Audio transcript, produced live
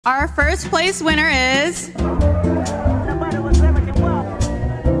Our first place winner is...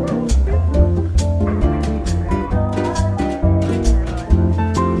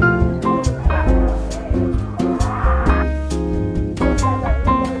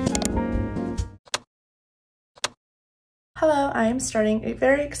 Hello, I am starting a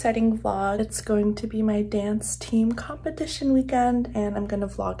very exciting vlog. It's going to be my dance team competition weekend and I'm gonna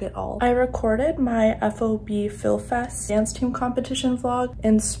vlog it all. I recorded my FOB Phil Fest dance team competition vlog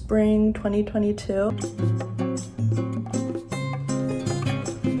in spring 2022.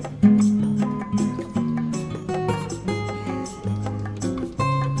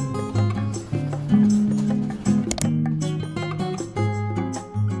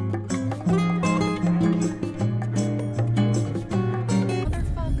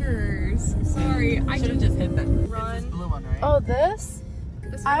 I should have just hit that. Run. This blue one, right? Oh, this?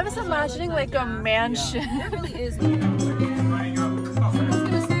 I was imagining like a mansion. Yeah. It really is. We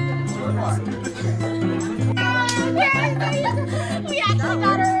actually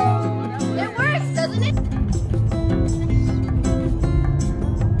got her. It works, doesn't it?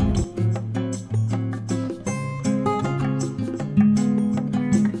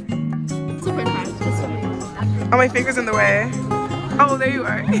 Super fast. Oh, my finger's in the way. Oh, there you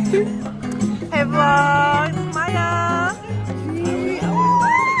are. Hey vlog, Maya!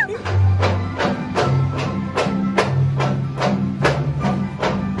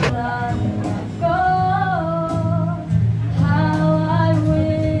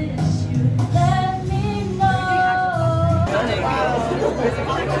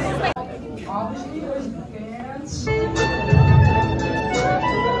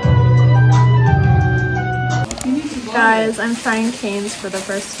 Guys, I'm trying canes for the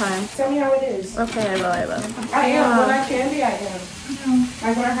first time. Tell me how it is. Okay, I will. I am. When I can be, I am.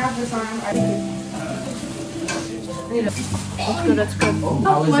 Like when I have the time, I do. That's good.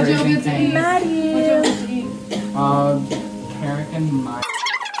 How was your day? Maddie! Carrot and my.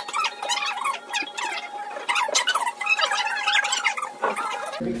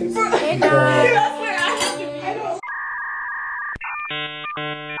 Hey guys!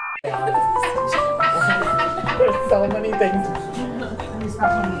 There's so many things.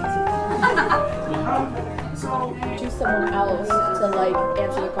 Choose someone else to like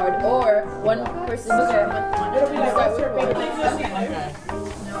answer the card, or one person to start with one.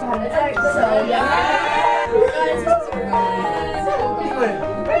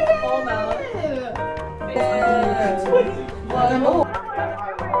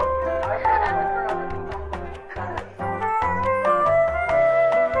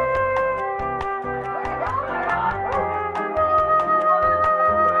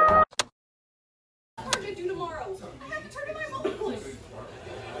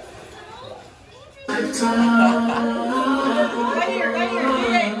 So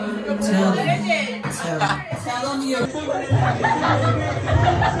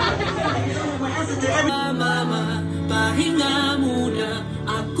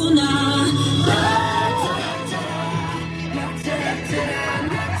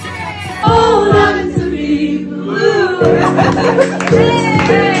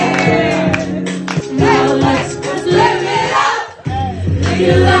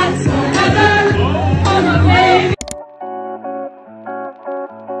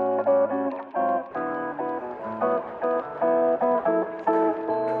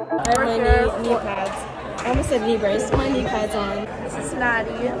my knee pads. I almost said knee brace. My knee pads on. This is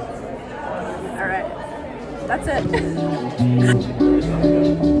Maddie. Alright. That's it.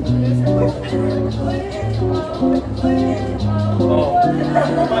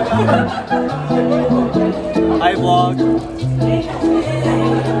 Hi vlog.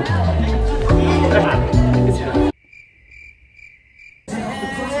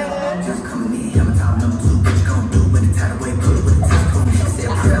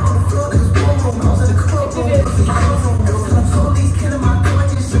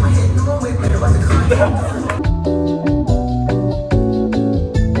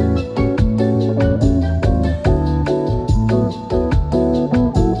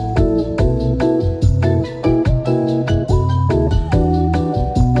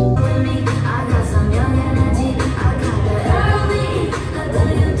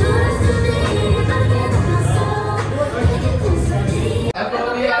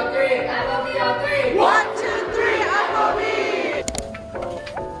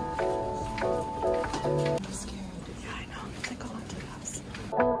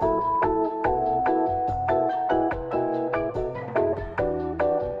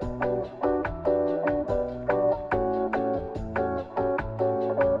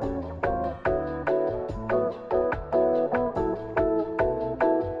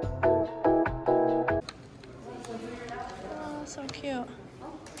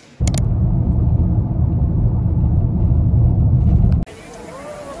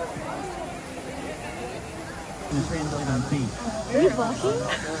 We're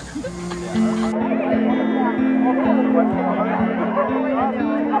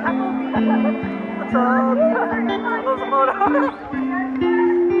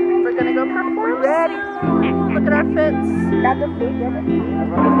gonna go perform. Ready? Look at our fits. Got the feet.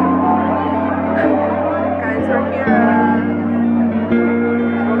 Guys, we're here.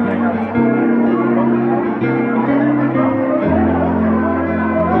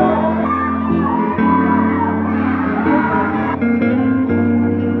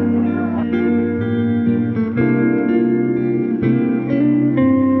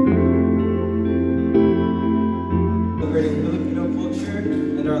 Celebrating Filipino culture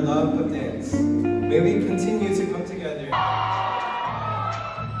and our love of dance. May we continue to come together.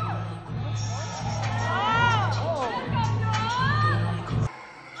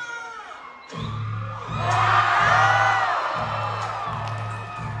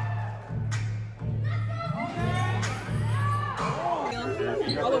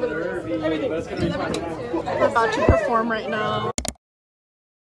 We're about to perform right now.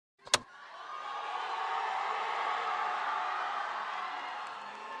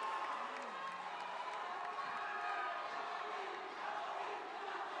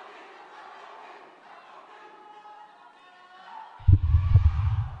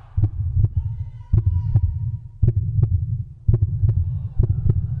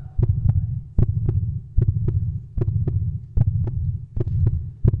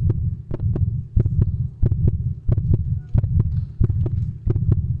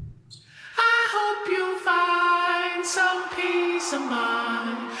 Of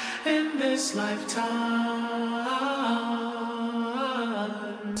mine in this lifetime.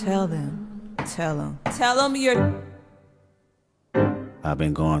 Tell them you're. I've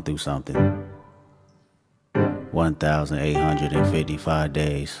been going through something. 1,855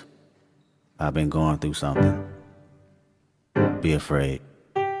 days. I've been going through something. Be afraid.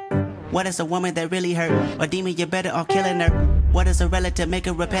 What is a woman that really hurt? Or demon, you better off killing her. What is a relative? Make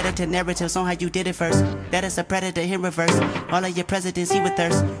a repetitive narratives on how you did it first. That is a predator in reverse. All of your presidents, he with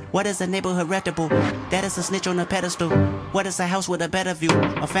thirst. What is a neighborhood reputable? That is a snitch on a pedestal. What is a house with a better view?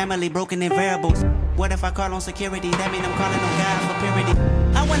 A family broken in variables. What if I call on security? That mean I'm calling on God for purity.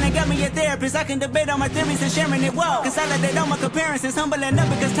 I wanna get me a therapist. I can debate on my theories and sharing it. Whoa. Consolidate all my comparisons. Humbling up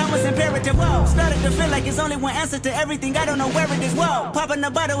because time was imperative. Whoa. Started to feel like it's only one answer to everything. I don't know where it is. Whoa. Popping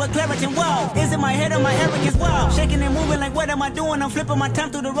a bottle with Claritin. Whoa. Is it my head or my arrogance? Whoa. Shaking and moving like what am I doing? I'm flipping my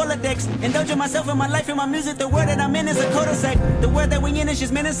time through the Rolodex. Indulging myself in my life and my music. The world that I'm in is a cul-de-sac. The world that we in is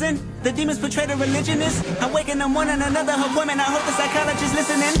just menacing. The demons portray the religionist. I wake in the morning, another appointment. I hope the psychologist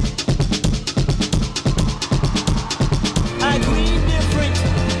listening. I dream different.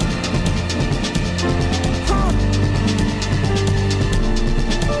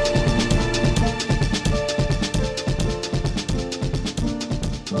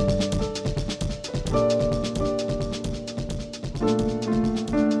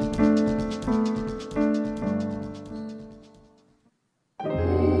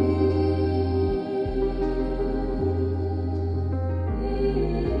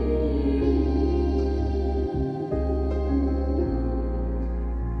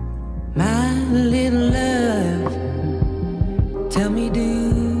 Little love, tell me, do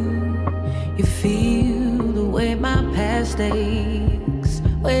you feel the way my past aches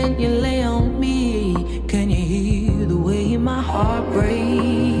when you lay on me? Can you hear the way my heart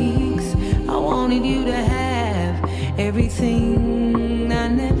breaks? I wanted you to have everything I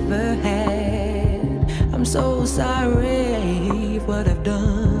never had. I'm so sorry if what I've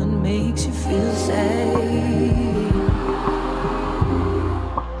done makes you feel sad.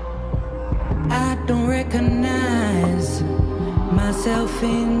 I don't recognize myself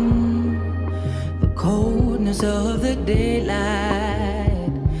in the coldness of the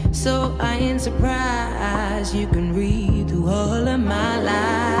daylight. So I ain't surprised you can read through all of my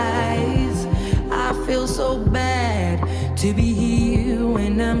lies. I feel so bad to be here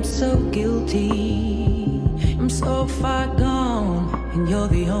when I'm so guilty. I'm so far gone and you're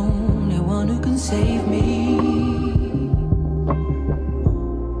the only one who can save me.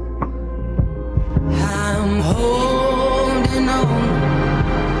 I'm holding on,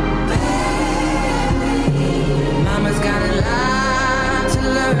 baby. Mama's got a lot to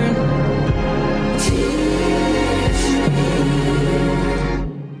learn. Teach me.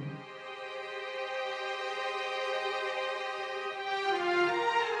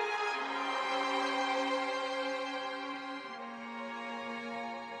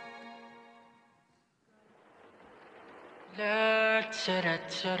 La chara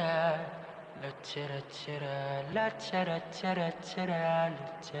chara. La chara chara, la chara chara chara, la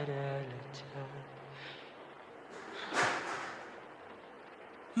chara la chara.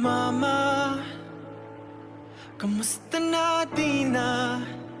 Mama, kamusta na di na?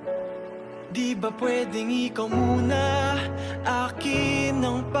 Di ba pwedeng ikaw muna? Akin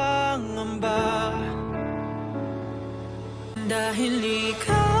ang pangamba. Dahil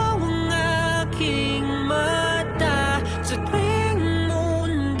ikaw ang aking mata sa tuwing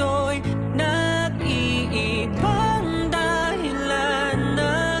mundo'y nag-iibang dahilan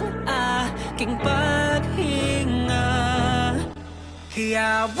ng aking paghinga.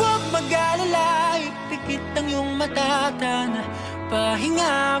 Kaya huwag mag-alala, ipikit ang iyong matatana.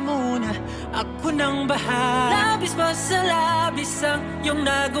 Pahinga muna, ako nang bahala. Labis pa sa labis ang iyong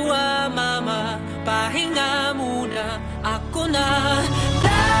nagawa, mama. Pahinga muna, ako na.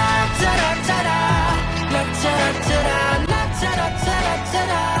 La-tara-tara, la-tara-tara,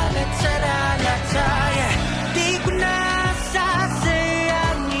 la-tara-tara-tara, la-tara-tara, yeah. Di ko na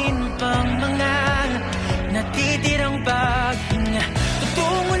sasayangin pang mga natitirang paghinga.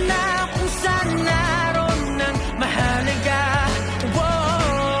 Tutungo na kung saan naroon ng mahalaga.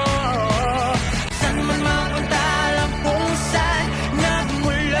 Saan man mapunta lang kung saan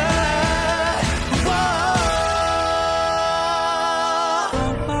nagmula.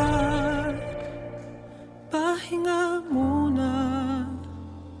 Pahinga muna,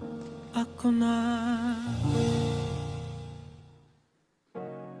 ako na.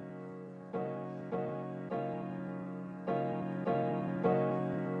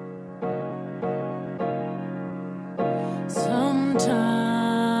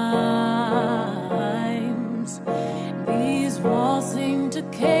 Sometimes these walls seem to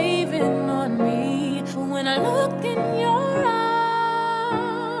cave in on me. When I look in your eyes,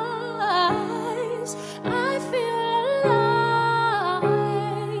 I feel alive.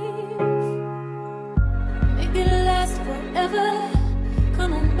 Make it last forever.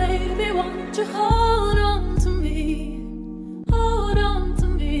 Come on, baby, won't you hold on to me? Hold on to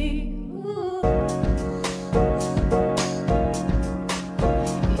me. Ooh.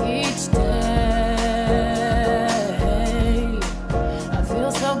 Each day, I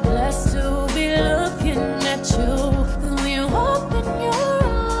feel so blessed to be looking at you. When you open your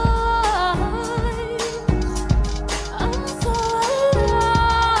eyes, I'm so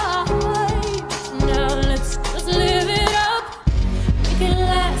alive. Now let's just live it up, make it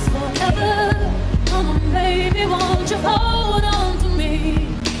last forever. Come on, baby, won't you hold on to me?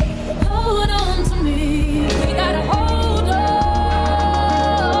 Hold on to me. We gotta hold on.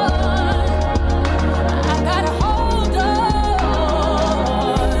 I gotta hold on.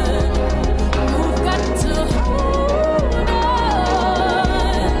 You've got to hold on.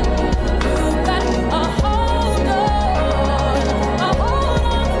 You've got a hold on. A hold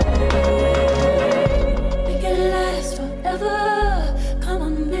on to me. Make it last forever. Come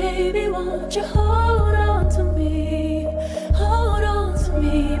on, baby, won't you hold on to me? Hold on to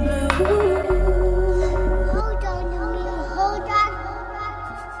me, blue. Hold on to me, hold on.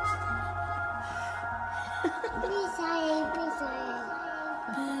 Please, please, please.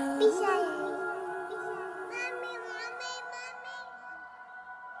 Mommy, mommy, mommy.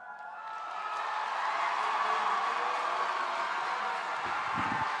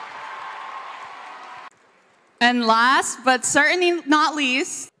 And last, but certainly not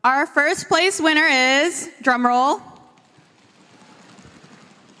least, our first place winner is, drumroll,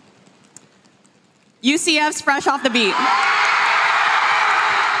 UCF's Fresh Off the Beat.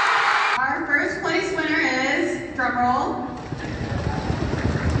 Our first place winner is, drumroll,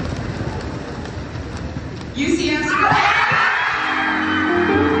 UCF's